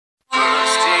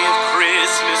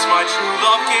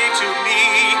to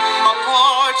me a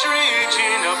partridge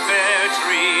in a pear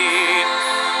tree.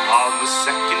 On the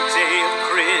second day of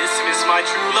Christmas, my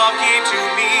true love gave to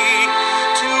me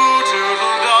two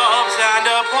turtle doves and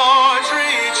a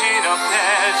partridge in a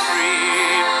pear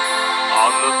tree.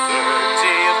 On the third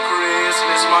day of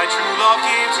Christmas, my true love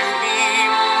gave to me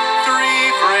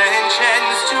three French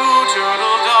hens, two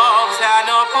turtle doves, and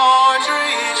a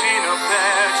partridge in a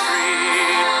pear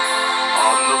tree.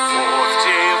 On the fourth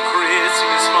day of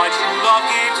Christmas, my true love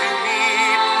gave to me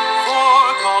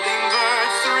four calling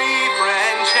birds, three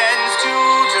French hens, two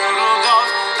turtle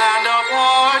doves, and a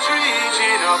partridge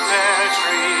in a pear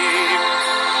tree.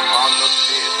 On the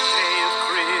fifth day of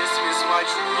Christmas, my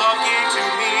true love gave to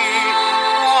me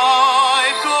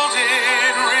five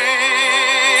golden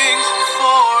rings,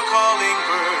 four calling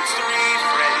birds, three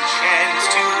French hens,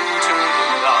 two turtle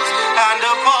doves, and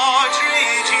a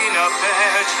partridge in a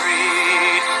pear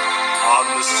tree. On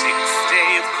the sixth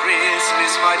day of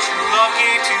Christmas, my true love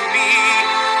gave to me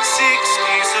six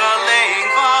geese a-laying,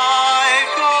 five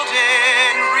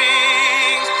golden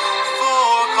rings,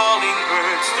 four calling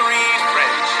birds, three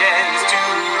French hens,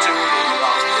 two turtle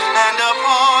doves, and a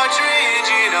partridge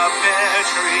in a pear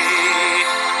tree.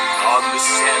 On the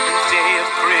seventh day of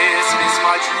Christmas,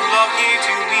 my true love gave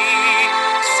to me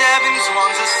seven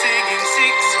swans a-singing,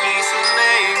 six geese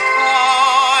a-laying,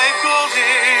 five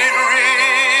golden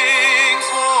rings,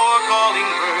 four calling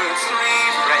birds, three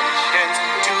French hens,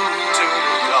 two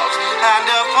turtle doves, and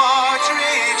a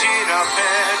partridge in a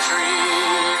pear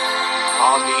tree.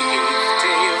 On the eighth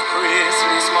day of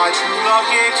Christmas, my true love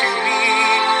gave to me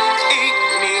eight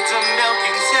maids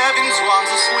a-milking, seven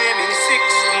swans a-swimming, six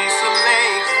geese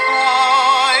a-laying,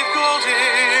 five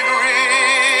golden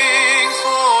rings,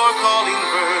 four calling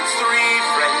birds, three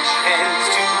French hens,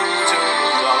 two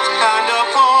turtle doves, and a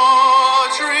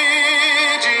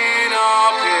partridge in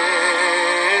a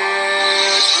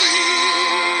pear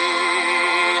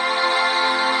tree.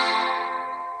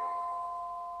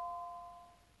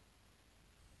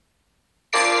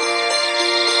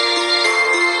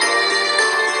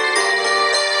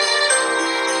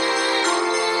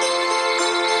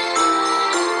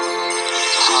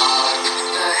 Hark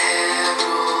the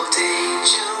herald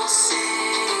angels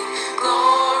sing,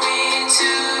 glory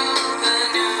to the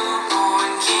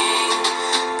newborn King.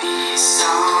 Peace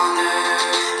on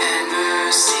earth and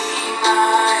mercy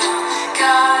mild,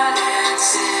 God and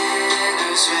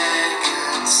sinners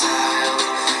reconciled.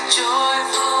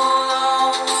 Joyful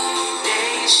all ye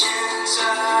nations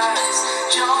rise,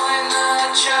 join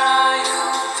the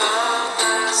triumph of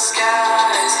the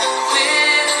skies.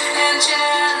 With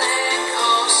angelic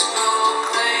hosts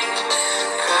proclaim,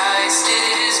 Christ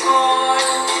is born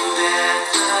in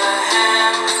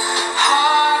Bethlehem.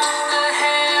 Hark the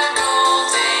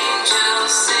herald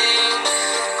angels sing,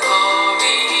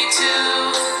 glory to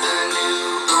the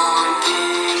newborn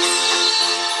King.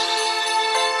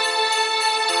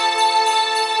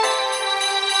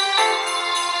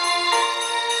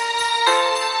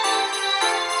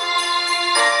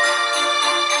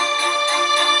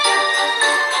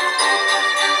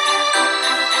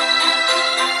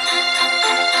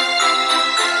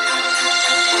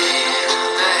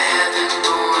 Hail the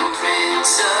heaven-born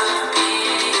Prince of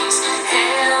Peace,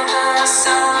 hail the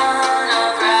Son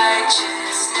of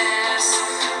Righteousness.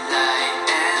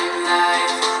 Light and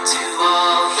life to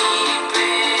all he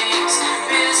brings,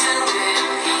 risen with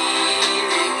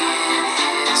healing in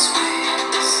his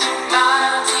wings.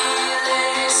 Mild he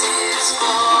lays his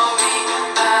glory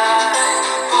by,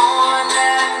 born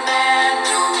that man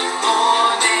no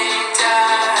more may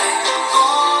die,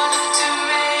 born to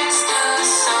raise the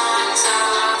sons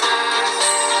of earth,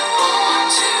 born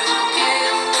to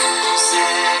give them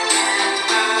second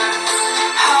birth.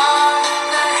 Hark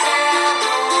the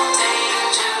herald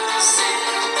angels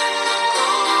sing,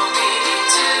 glory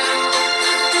to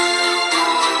the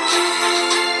newborn King.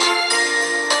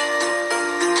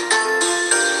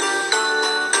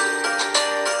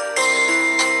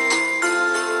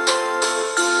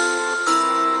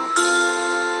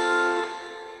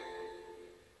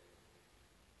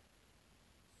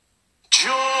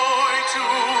 Joy to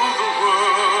the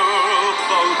world,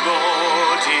 the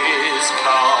Lord is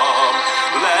come.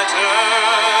 Let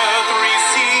earth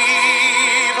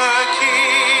receive her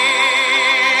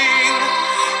King.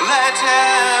 Let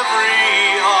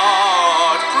every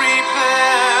heart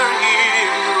prepare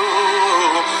him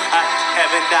room. And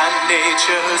heaven and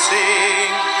nature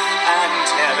sing, and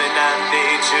heaven and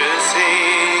nature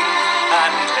sing,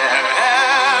 and heaven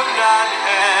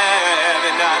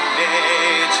and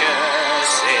nature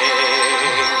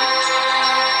sing.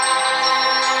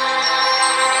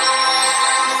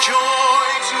 Joy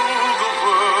to the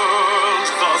world.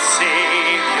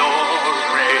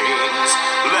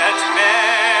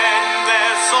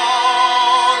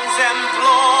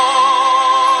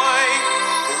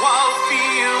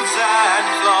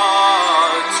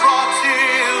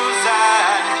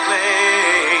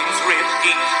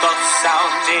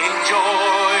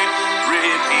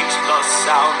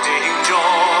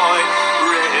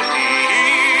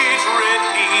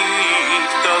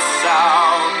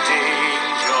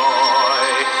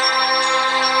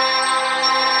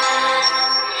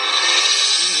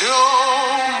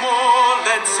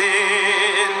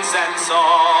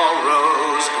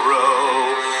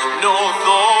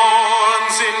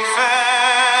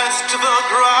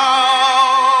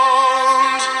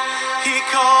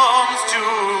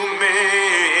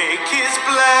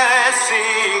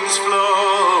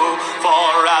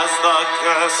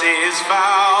 curse is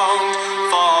found,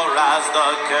 for as the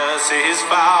curse is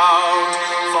found,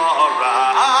 for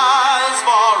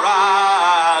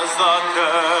as the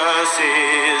curse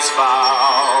is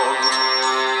found.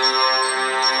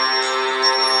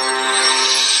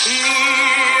 He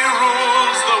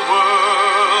rules the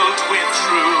world with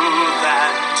truth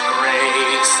and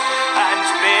grace, and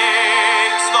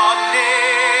makes the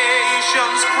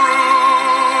nations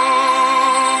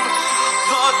prove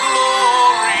the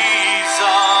glories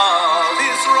of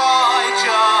his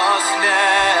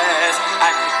righteousness,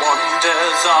 and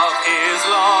wonders of his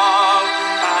love,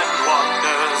 and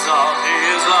wonders of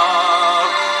his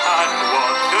love, and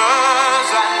wonders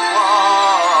of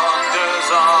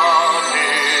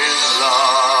his love.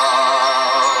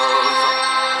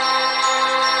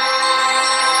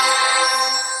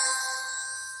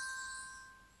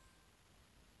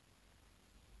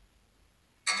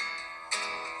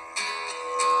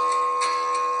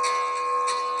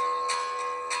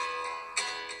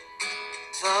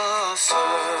 The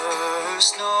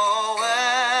first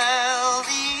Noel,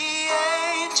 the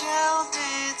angel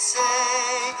did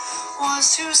say,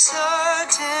 was to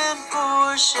certain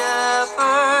poor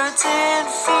shepherds in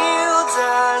fields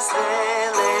as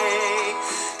they lay,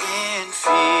 in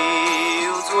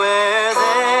fields where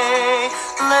they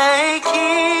lay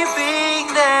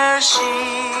keeping their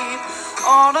sheep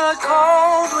on a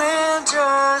cold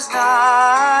winter's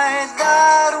night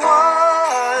that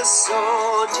was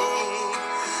so deep.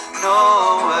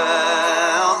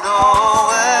 Noel,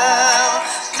 Noel,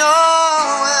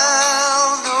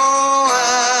 Noel,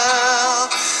 Noel,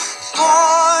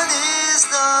 born is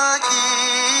the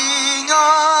King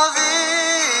of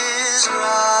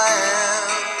Israel.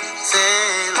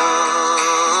 They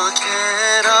looked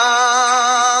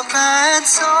up and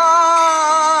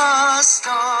saw a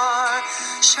star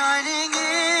shining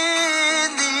in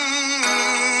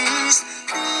the east,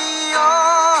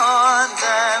 beyond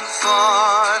them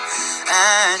far,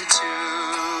 and to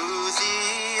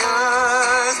the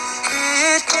earth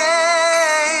it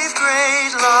gave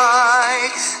great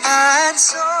light, and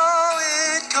so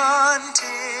it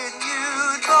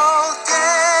continued both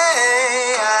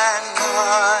day and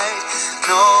night.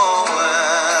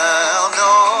 Noel,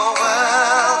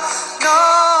 Noel,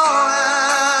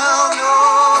 Noel,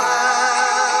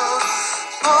 Noel,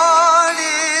 born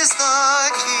is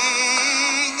the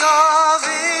King of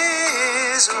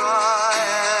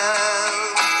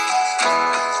Israel.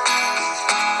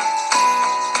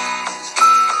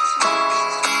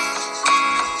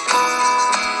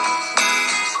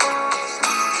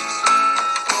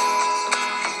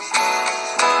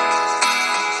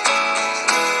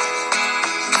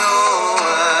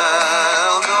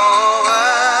 Noel,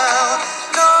 Noel,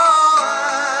 Noel,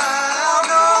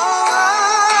 Noel,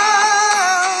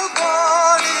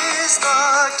 born is the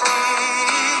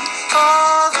King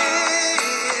of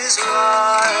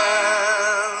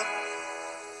Israel.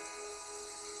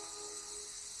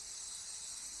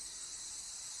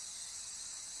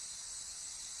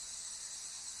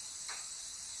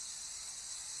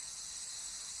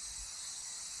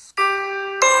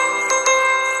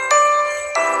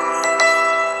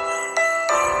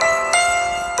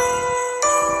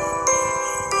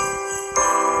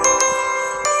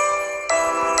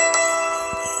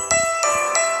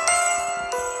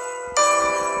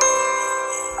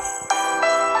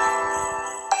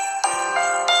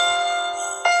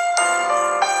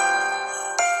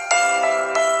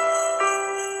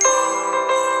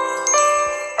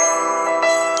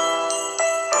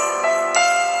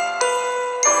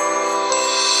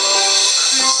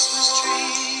 Christmas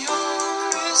tree,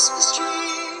 oh Christmas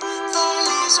tree, thy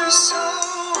leaves are so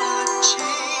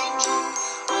unchanging.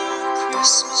 Oh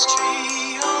Christmas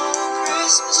tree,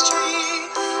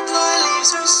 thy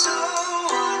leaves are so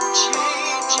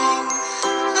unchanging.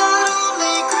 Not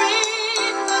only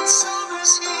green, but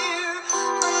summer's here,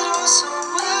 but also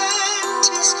when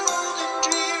 'tis cold and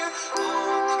drear.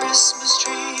 Oh Christmas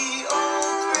tree,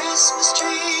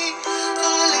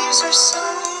 thy leaves are so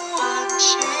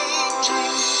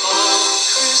unchanging. Oh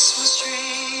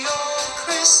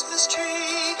Christmas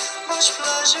tree, much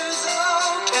pleasure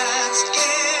thou canst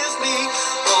give me.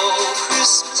 Oh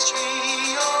Christmas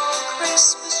tree,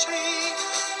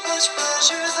 much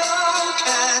pleasure thou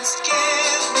canst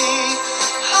give me.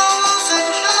 How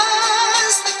often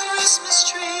has the Christmas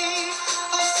tree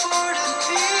afforded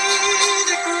me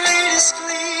the greatest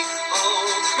glee? Oh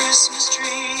Christmas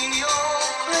tree,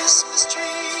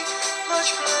 much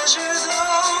pleasure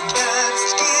thou canst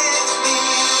give me.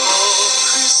 Oh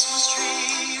Christmas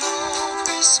tree,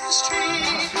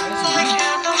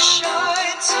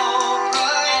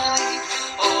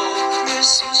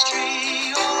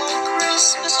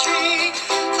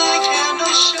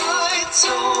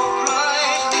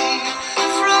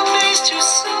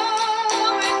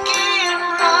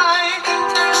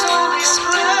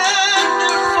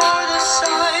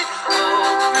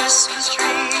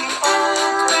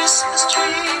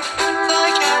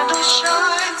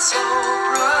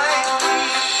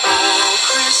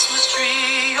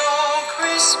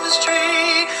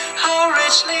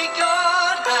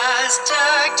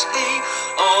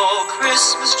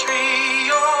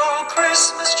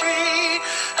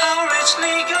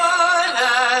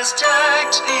 has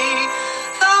decked thee.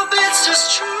 Thou bidst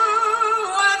us true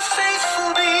and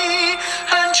faithful be,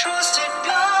 and trust in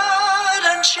God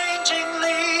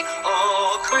unchangingly.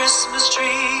 Oh, Christmas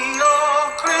tree,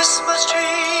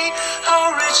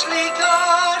 how richly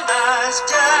God has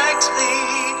decked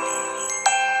thee.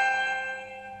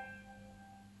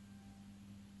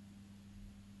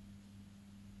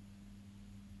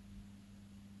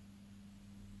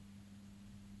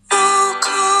 Oh,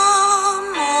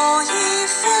 come, all ye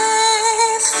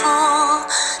faithful,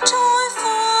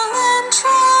 joyful and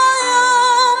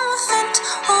triumphant.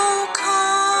 Oh,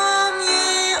 come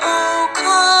ye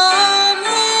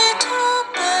to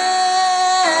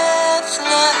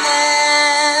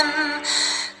Bethlehem.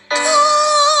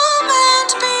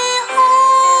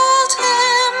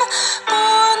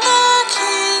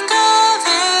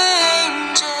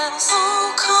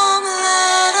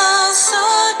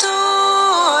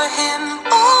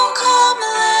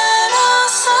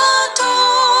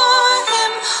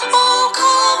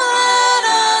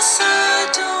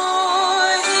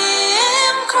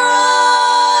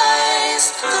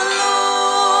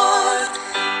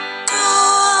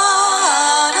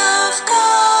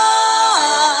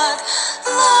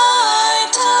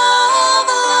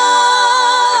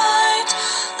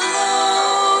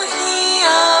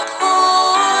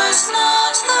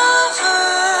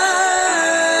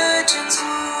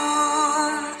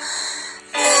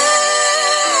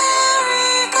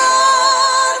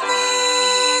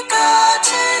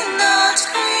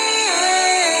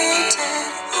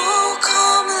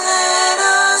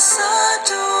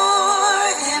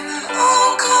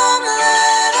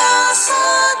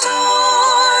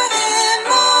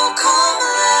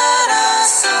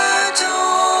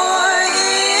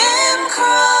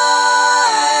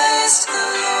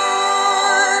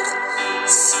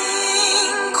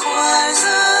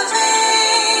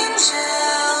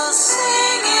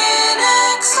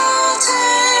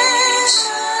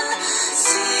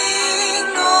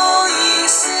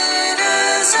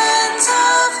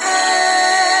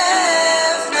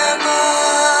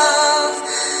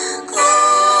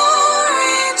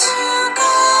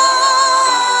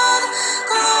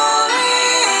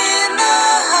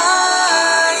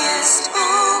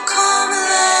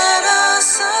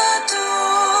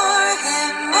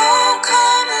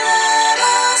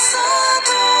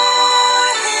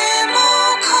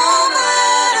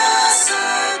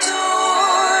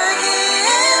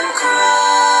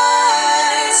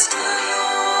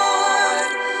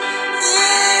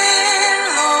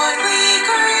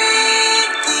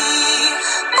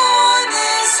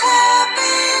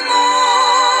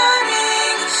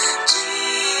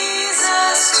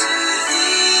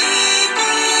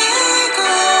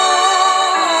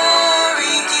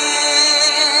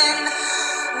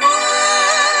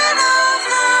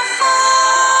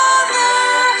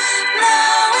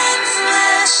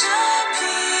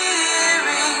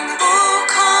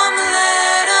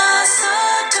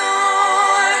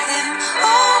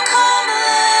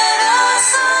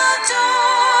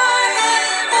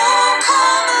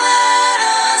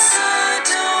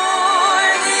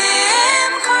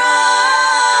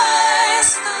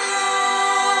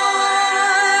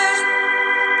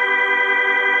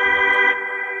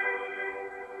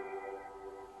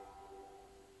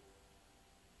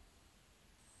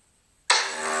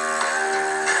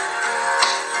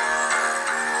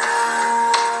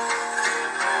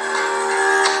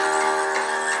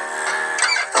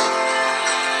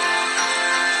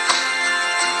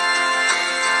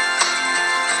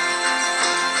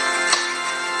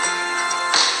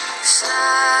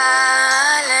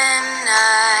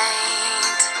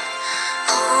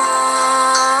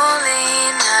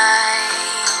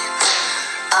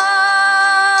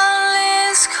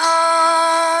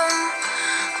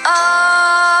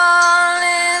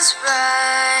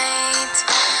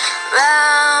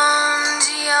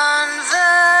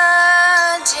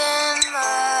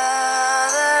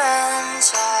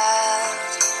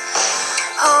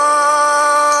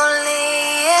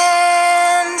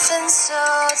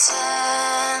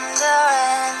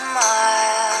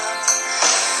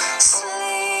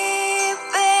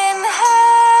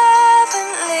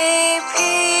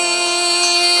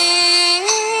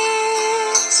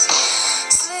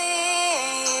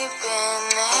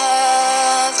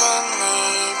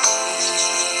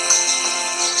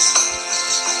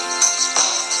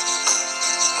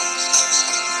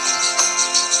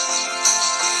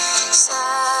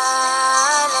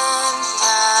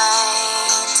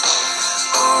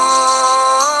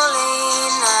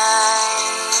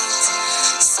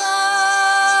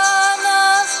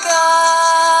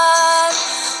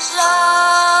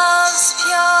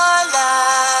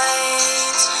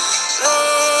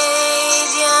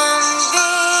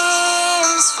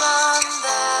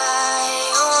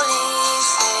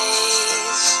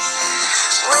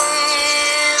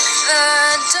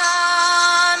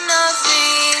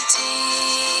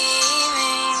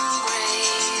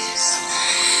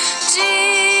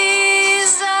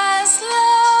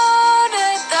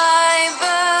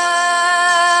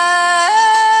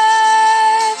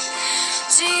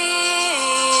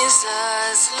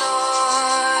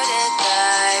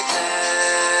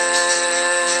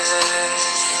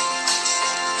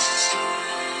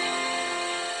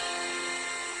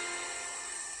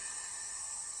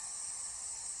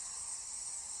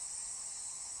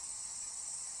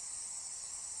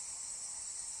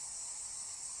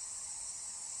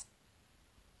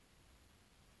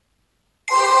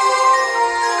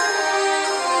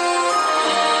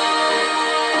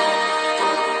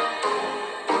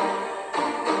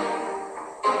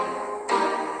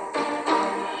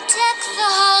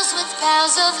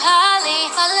 boughs of holly,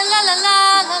 fa la la la la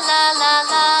la la la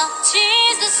la.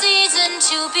 'Tis the season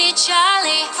to be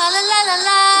jolly, fa la la la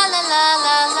la la la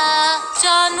la la.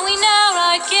 Don we now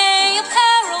our gay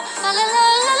apparel, fa la la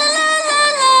la la la la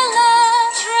la la.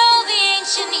 Troll the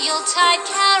ancient Yuletide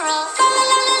carol, fa la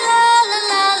la la la la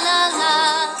la la la.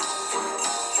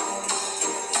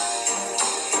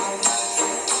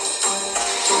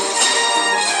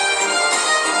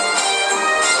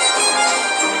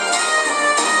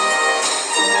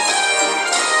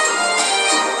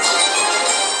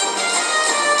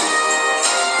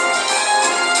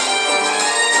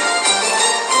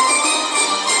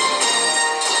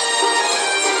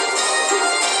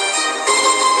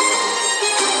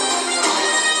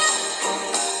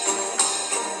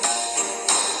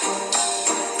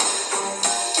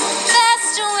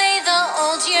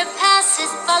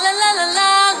 Passes, fa la la la la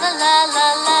la la la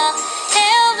la.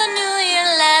 Hail the New Year,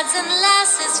 lads and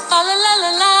lasses, fa la la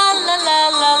la la la la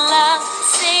la la.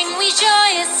 Sing we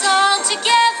joyous all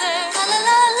together, fa la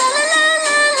la la la la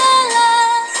la la la.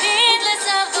 Heedless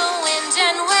of the wind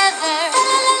and weather, fa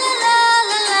la la la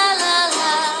la la la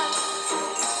la.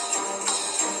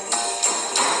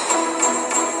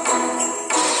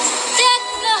 Deck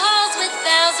the halls with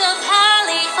boughs of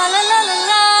holly, fa la la la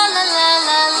la la la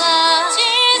la la.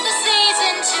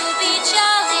 To be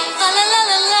jolly, fa la la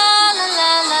la la la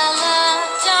la la la.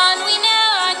 Don we now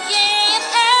our gay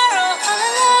apparel, fa la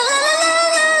la la la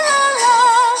la la la.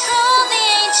 Troll the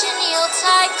ancient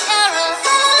Yuletide carol,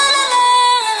 fa la la la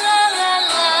la la la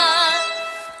la.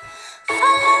 Fa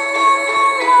la la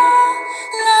la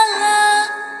la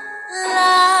la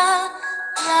la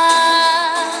la.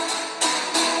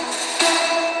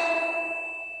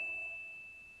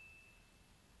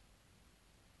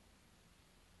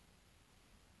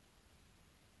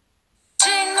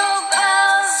 Jingle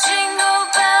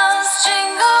bells,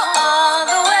 jingle all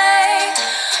the way.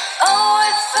 Oh,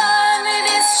 what fun it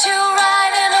is to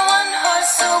ride in a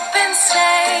one-horse open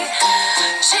sleigh.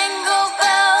 Jingle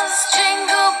bells,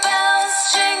 jingle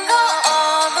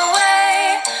all the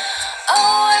way.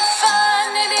 Oh, what fun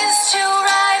it is to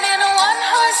ride in a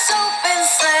one-horse open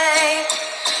sleigh.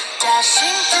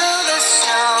 Dashing through the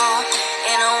snow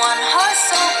in a one-horse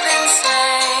open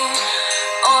sleigh.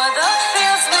 O'er the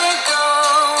fields we go,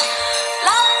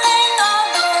 laughing all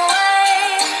the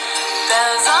way.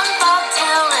 Bells on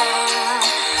bobtail ring,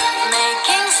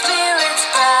 making spirits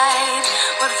bright.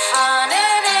 What fun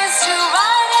it is to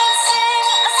ride and sing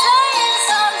a sleighing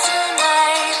song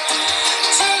tonight.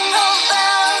 Jingle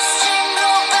bells,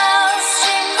 jingle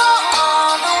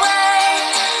all the way.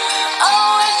 Oh,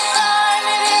 what fun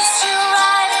it is to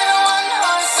ride in a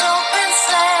one-horse open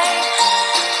sleigh.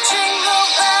 Jingle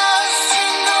bells,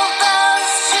 jingle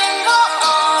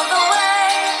all the way.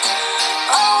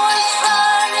 Oh, what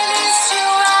fun it is to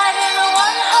ride in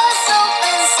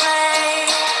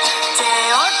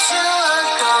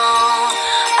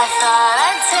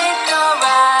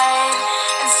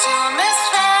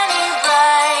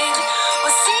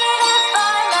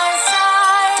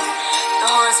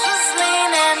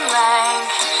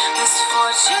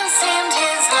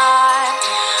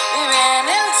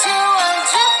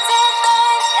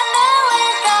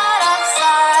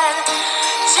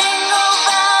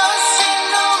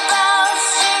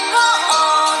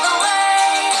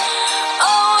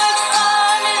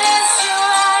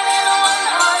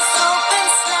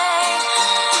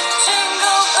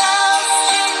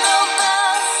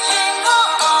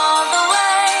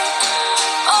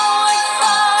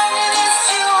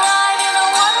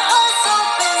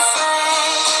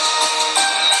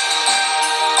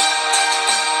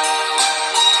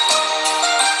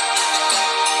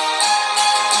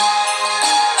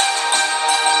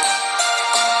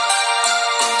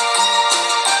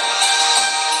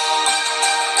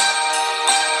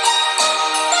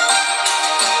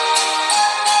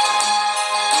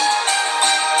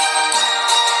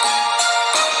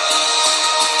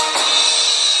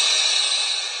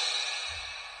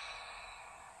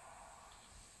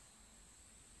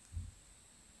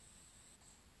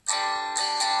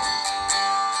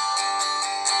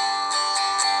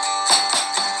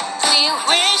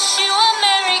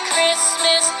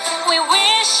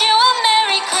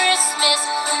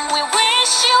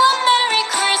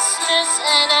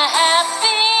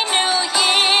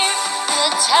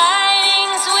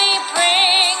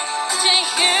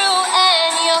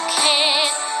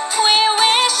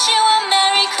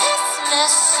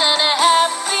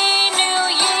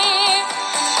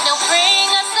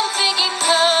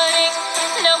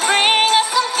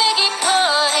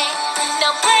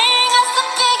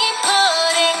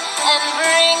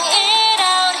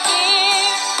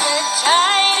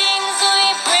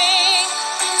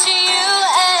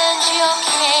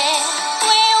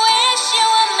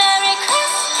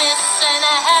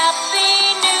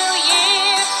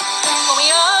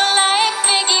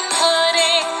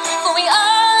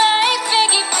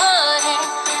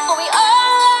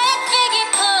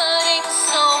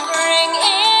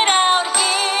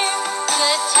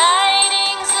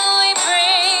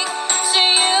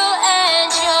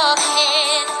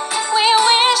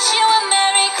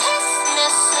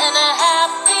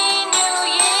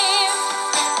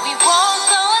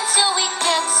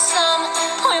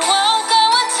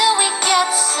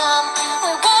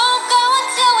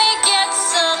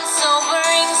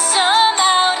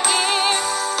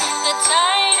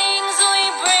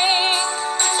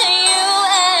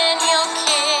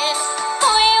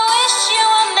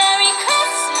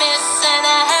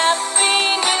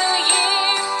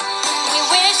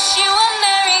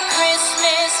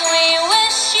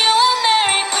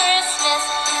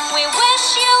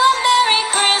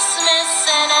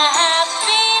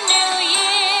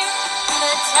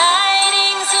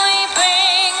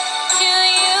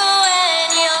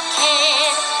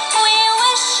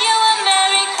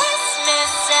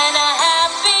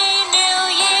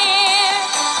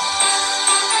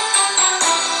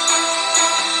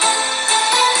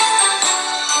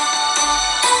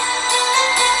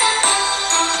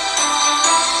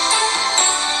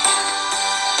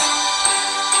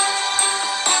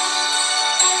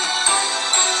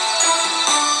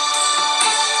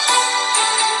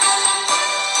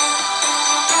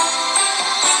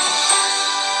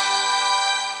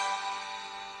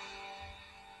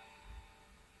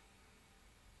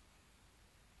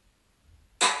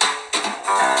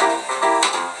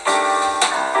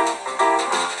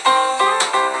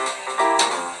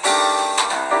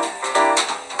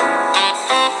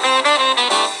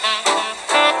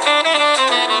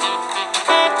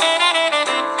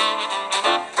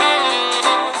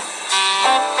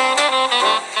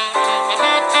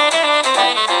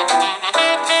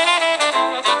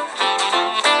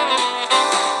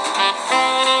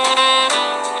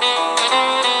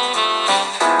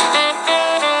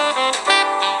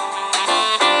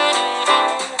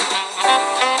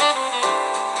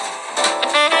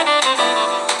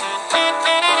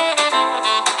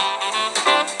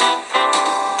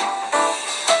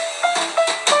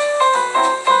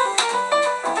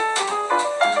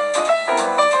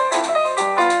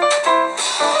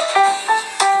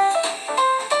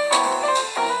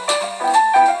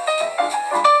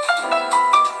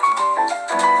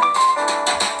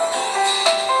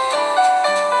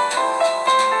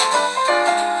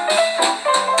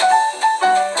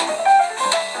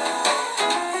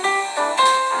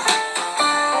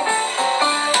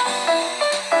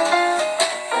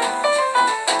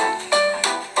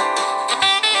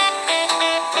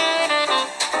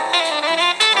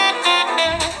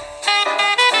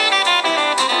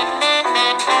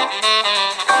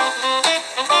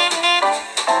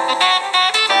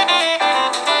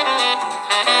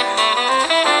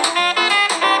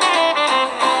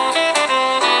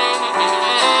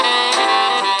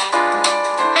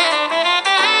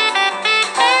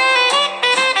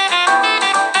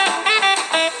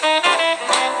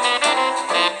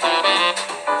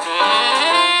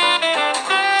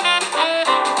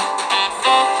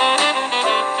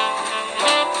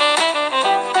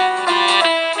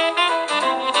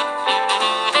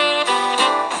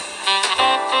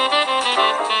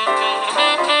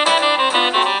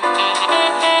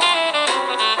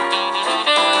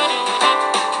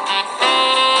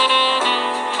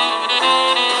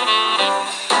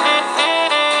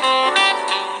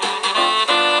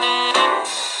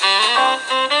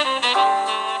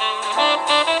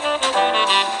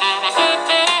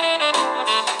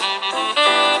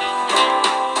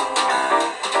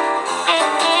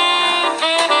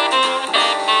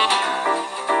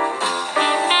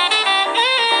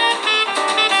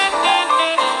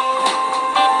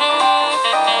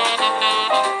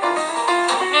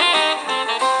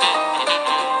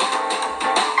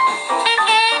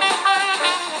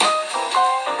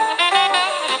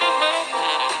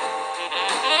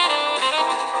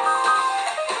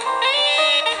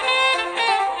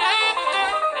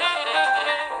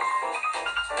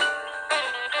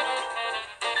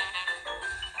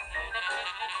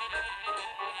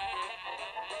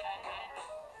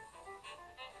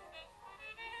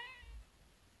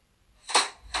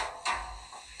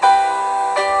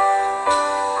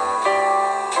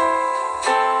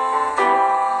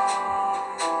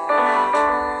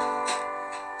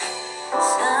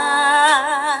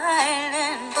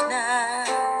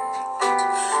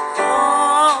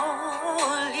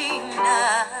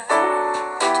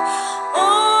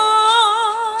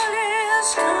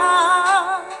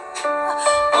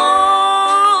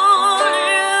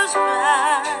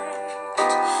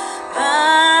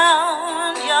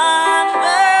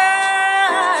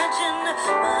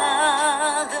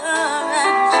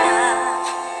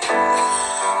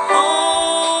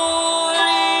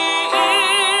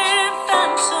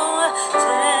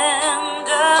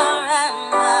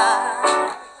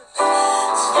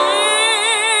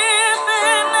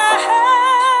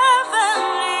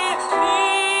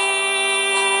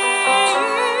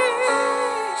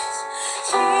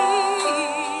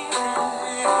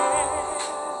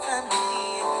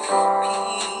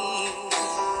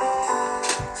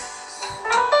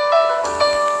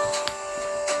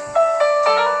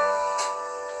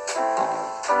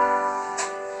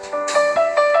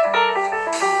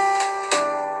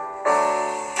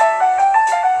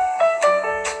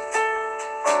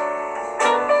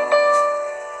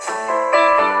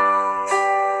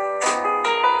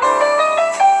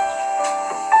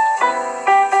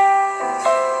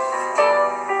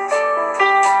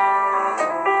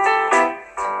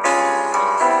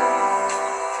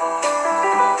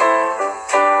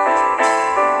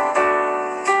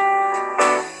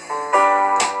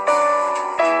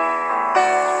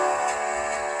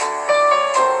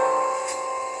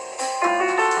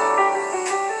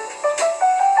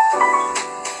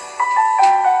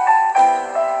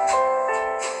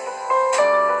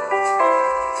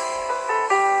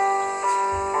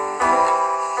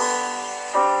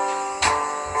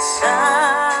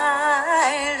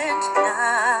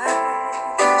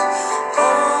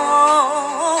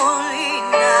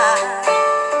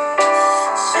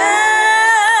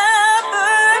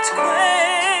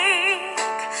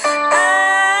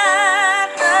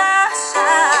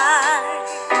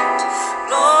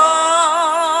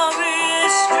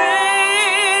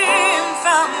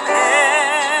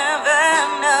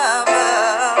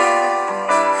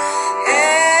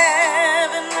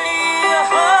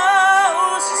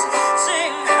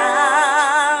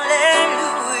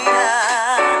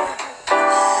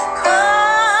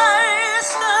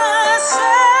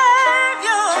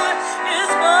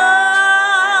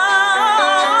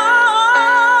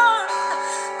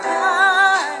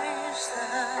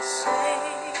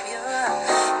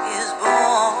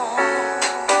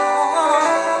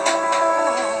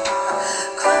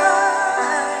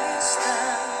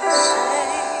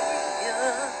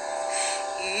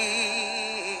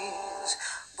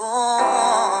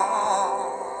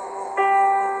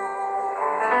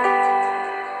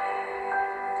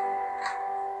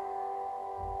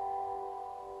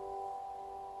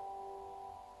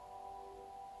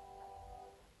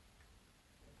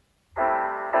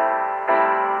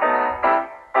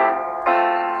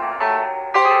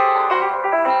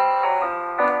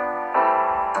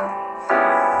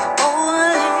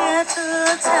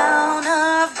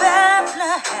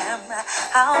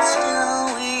how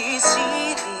still we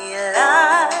see thee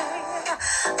lie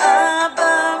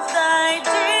above thy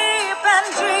deep and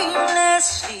dreamless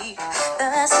sleep.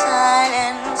 The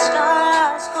silent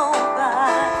stars go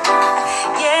by,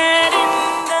 yet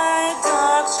in thy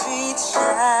dark streets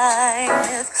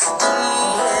shineth the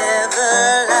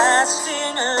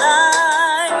everlasting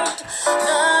light.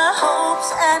 The hopes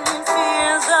and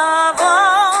fears of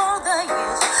all the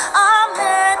years are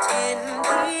met in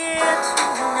here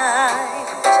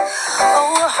tonight. O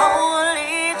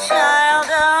holy child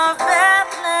of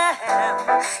Bethlehem,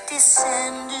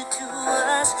 descend to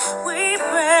us, we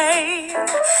pray.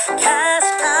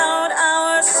 Cast out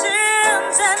our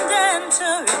sins and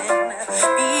enter in.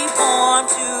 Be born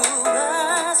to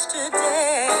us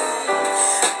today.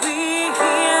 We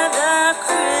hear the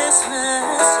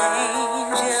Christmas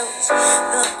angels,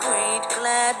 the great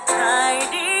glad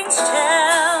tidings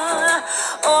tell.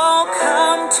 Oh,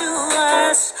 come to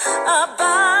us,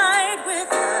 abide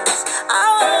with us,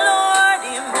 our Lord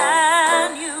Emmanuel.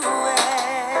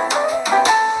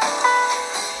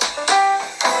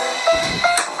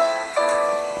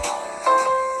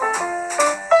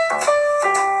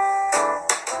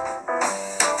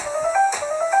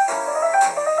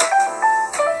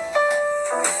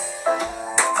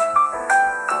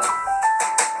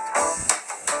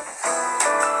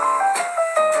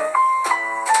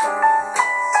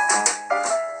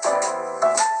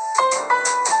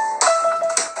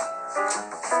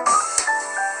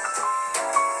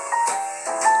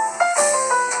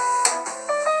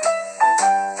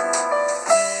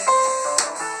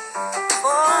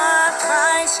 For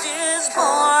Christ is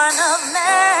born of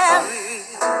Mary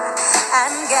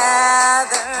and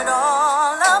gathered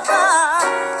all above.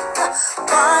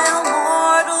 While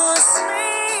mortals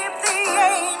sleep, the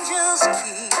angels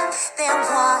keep their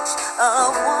watch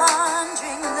of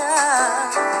wondering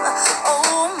love.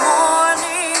 Oh,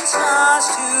 morning stars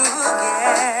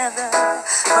together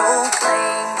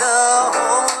proclaim the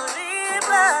holy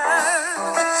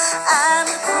birth, and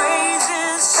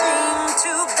praises sing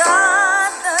to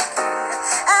God the King,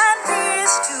 and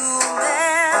peace to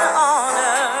men on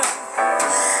earth.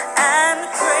 And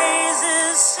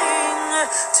praises sing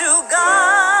to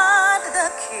God the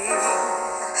King,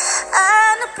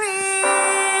 and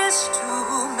peace to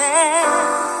men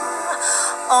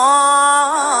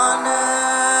on earth.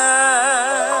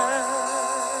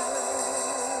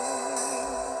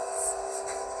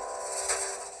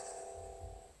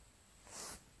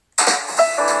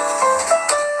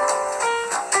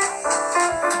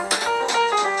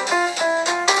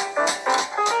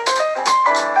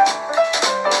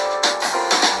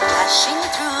 Dashing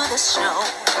through the snow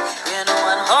in a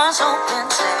one-horse open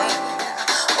sleigh,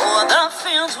 o'er the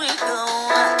fields we go,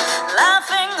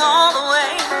 laughing all the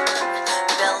way.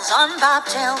 Bells on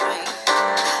bobtail ring,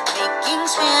 making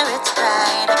spirits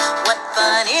bright. What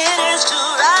fun it is to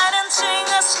ride and sing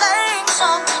a sleighing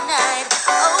song tonight.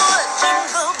 Oh,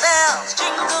 jingle bells,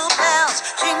 jingle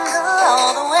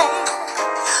all the way.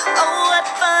 Oh, what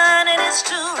fun it is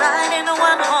to ride in a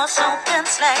one-horse open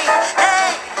sleigh.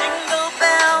 Hey, jingle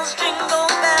bells, jingle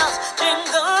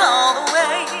all the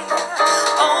way.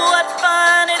 Oh, what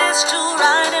fun it is to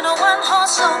ride in a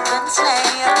one-horse open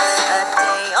sleigh. A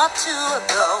day or two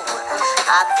ago,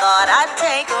 I thought I'd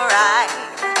take a ride,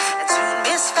 and soon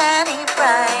Miss Fanny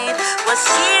Bright was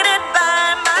seated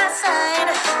by my side.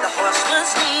 The horse was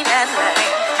lean and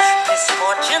lame,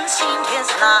 misfortune seemed his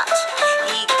lot.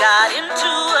 He got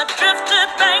into a drifted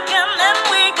bank, and then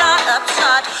we got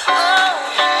upset. Oh,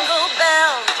 jingle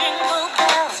bells,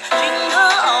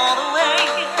 jingle all the way.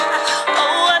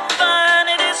 Oh, what fun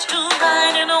it is to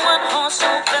ride in a one-horse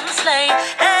open sleigh.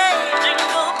 Hey,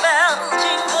 jingle bells,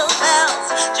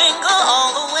 jingle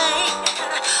all the way.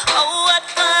 Oh, what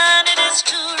fun it is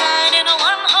to ride in a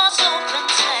one-horse open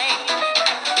sleigh.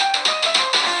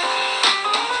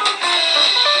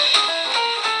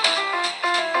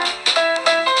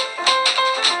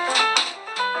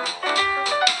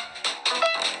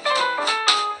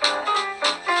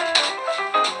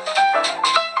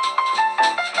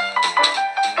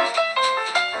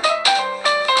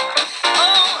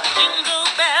 Oh, jingle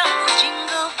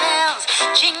bells,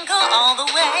 jingle all the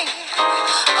way.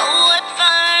 Oh, what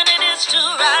fun it is to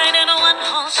ride in a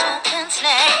one-horse open sleigh.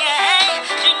 Hey,